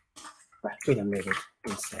 Well, we don't need it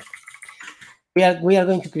instead. We are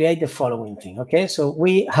going to create the following thing. Okay, so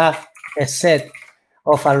we have a set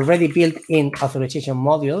of already built-in authorization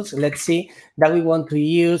modules. Let's see that we want to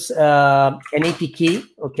use an AP key,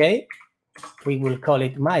 okay? We will call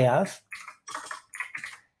it myauth.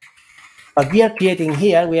 But we are creating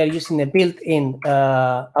here, we are using a built-in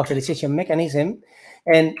authorization mechanism.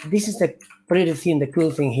 And this is the pretty thing, the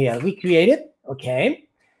cool thing here. We create it, okay?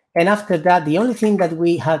 And after that, the only thing that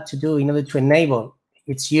we had to do in order to enable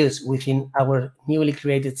its use within our newly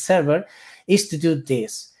created server is to do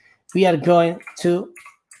this. We are going to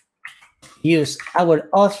use our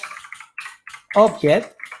auth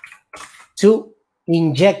object to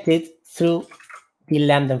inject it through the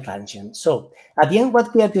lambda function. So at the end,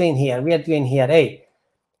 what we are doing here, hey,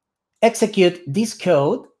 execute this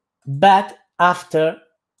code, but after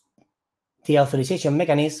the authorization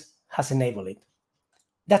mechanism has enabled it.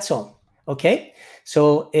 That's all, okay?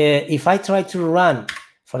 So if I try to run,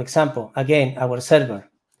 for example, again, our server,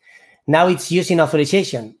 now it's using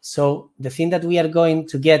authorization. So the thing that we are going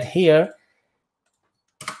to get here,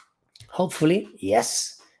 hopefully,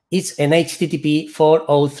 yes, it's an HTTP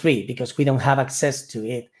 403 because we don't have access to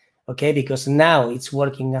it, okay? Because now it's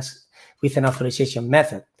working as with an authorization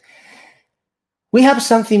method. We have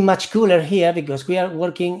something much cooler here because we are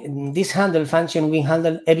working in this handle function. We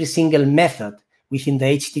handle every single method within the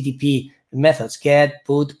HTTP methods, get,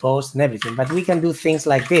 put, post, and everything. But we can do things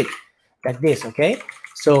like this, okay?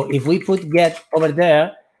 So if we put get over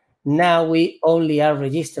there, now we only are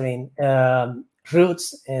registering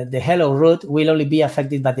roots. The hello root will only be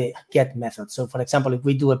affected by the get method. So for example, if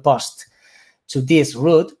we do a post to this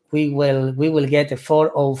root, we will get a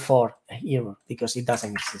 404 error because it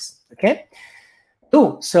doesn't exist, okay?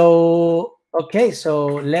 So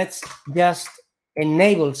let's just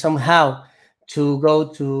enable somehow to go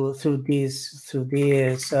through this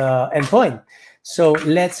endpoint. So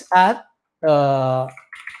let's add a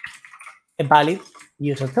valid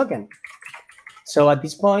user token. So at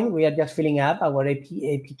this point, we are just filling up our AP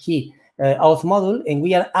key auth module, and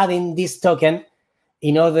we are adding this token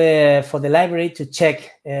in order for the library to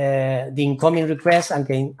check the incoming request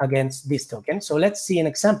against this token. So let's see an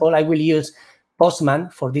example. I will use Postman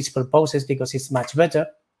for these purposes because it's much better.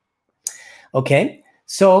 Okay,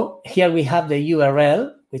 so here we have the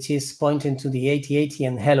URL, which is pointing to the 8080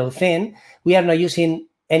 and hello thing. We are not using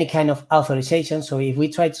any kind of authorization. So if we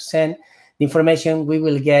try to send the information, we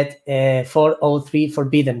will get a 403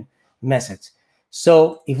 forbidden message.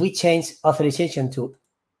 So if we change authorization to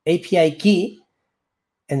API key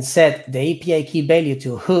and set the API key value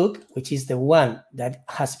to hook, which is the one that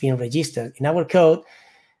has been registered in our code,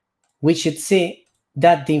 we should see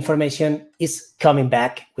that the information is coming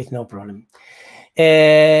back with no problem.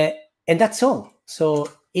 And that's all. So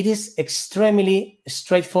it is extremely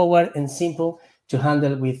straightforward and simple to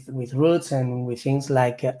handle with roots and with things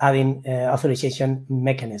like adding authorization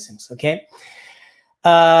mechanisms, okay?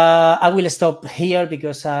 I will stop here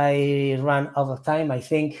because I ran out of time, I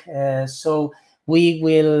think. So we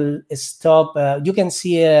will stop. You can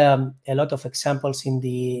see a lot of examples in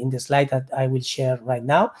the slide that I will share right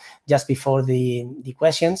now, just before the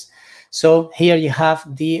questions. So here you have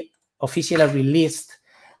the officially released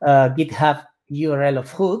GitHub URL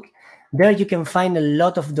of Hook. There you can find a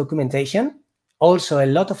lot of documentation, also a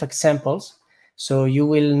lot of examples. So you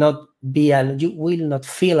will not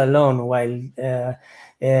feel alone while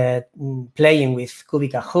playing with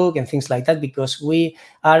Kubica Hook and things like that, because we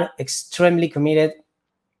are extremely committed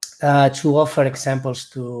to offer examples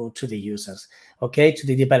to the users, okay, to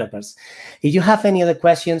the developers. If you have any other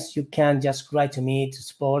questions, you can just write to me to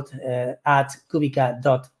support at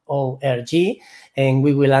kubica.org, and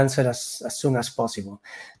we will answer as soon as possible.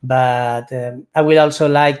 But I will also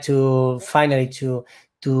like to finally to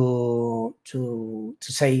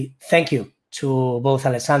say thank you to both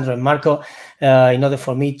Alessandro and Marco in order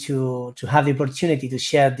for me to have the opportunity to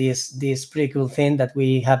share this pretty cool thing that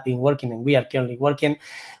we have been working and we are currently working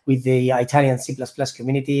with the Italian C++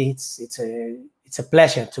 community. It's a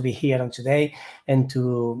pleasure to be here on today and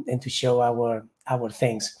to show our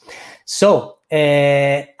things. So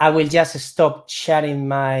I will just stop sharing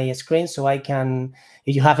my screen so I can,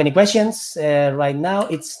 if you have any questions right now,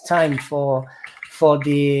 it's time for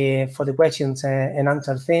the questions and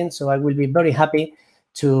answer things. So I will be very happy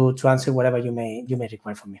to answer whatever you may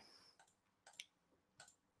require from me.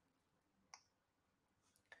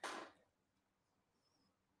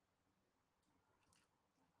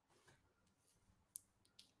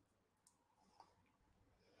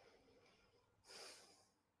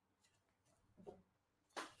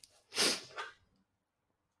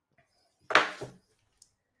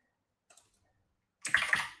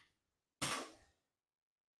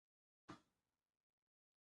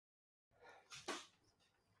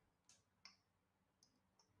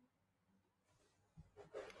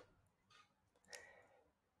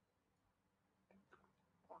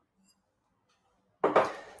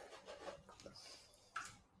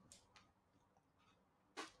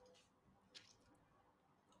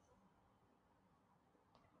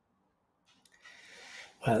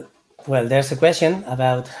 Well, there's a question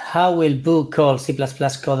about how will Boo call C++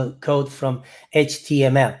 code from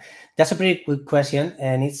HTML? That's a pretty good question,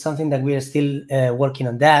 and it's something that we are still working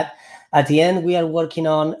on that. At the end, we are working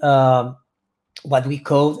on what we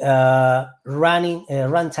call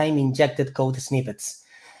runtime injected code snippets.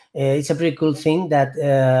 It's a pretty cool thing that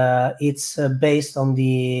it's based on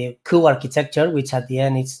the Q architecture, which at the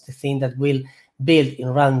end is the thing that will build in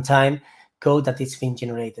runtime code that is being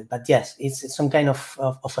generated. But yes, it's some kind of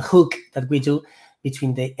a hook that we do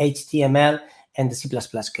between the HTML and the C++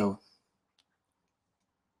 code.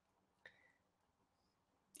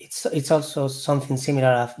 It's also something similar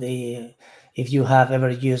of if you have ever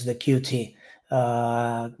used the Qt,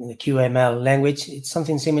 the QML language, it's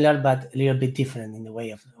something similar, but a little bit different in the way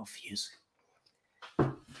of use.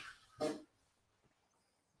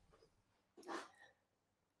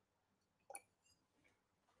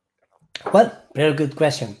 Well, very good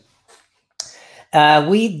question.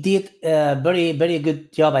 We did a very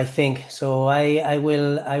good job, I think. So I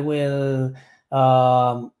will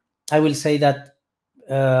say that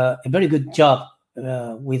a very good job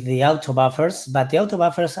with the auto buffers, but the auto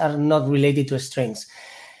buffers are not related to strings.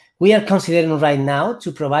 We are considering right now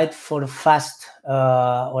to provide for fast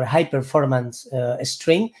or high performance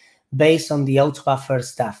string based on the auto buffer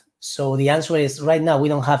stuff. So the answer is right now we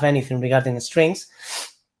don't have anything regarding strings,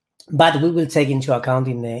 but we will take into account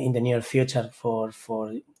in the near future for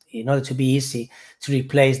in order to be easy to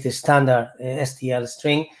replace the standard STL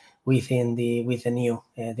string with the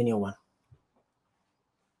new one.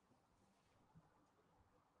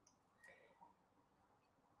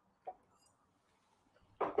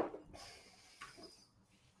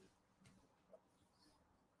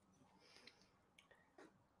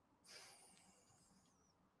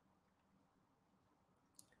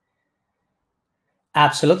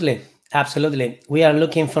 Absolutely. We are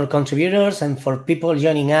looking for contributors and for people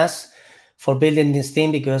joining us for building this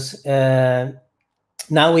team, because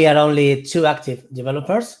now we are only 2 active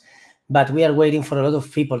developers, but we are waiting for a lot of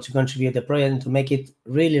people to contribute the project and to make it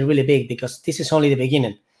really big, because this is only the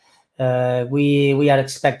beginning. We are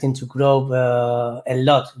expecting to grow a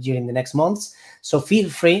lot during the next months. So feel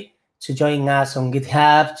free to join us on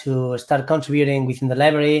GitHub to start contributing within the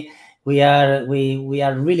library. We are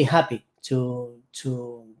really happy to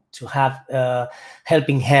have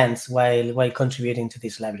helping hands while contributing to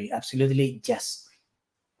this library. Absolutely, yes.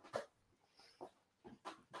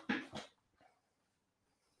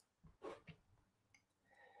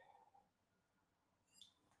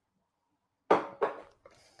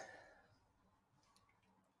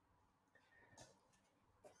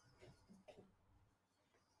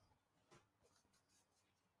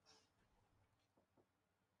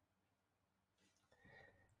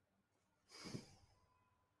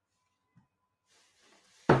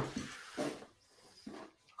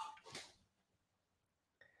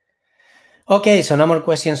 Okay, so no more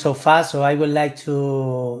questions so far. So I would like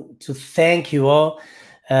to thank you all.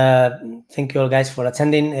 Thank you all, guys, for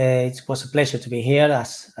attending. It was a pleasure to be here,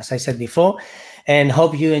 as I said before, and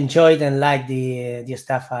hope you enjoyed and liked the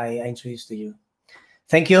stuff I introduced to you.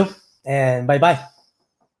 Thank you, and bye-bye.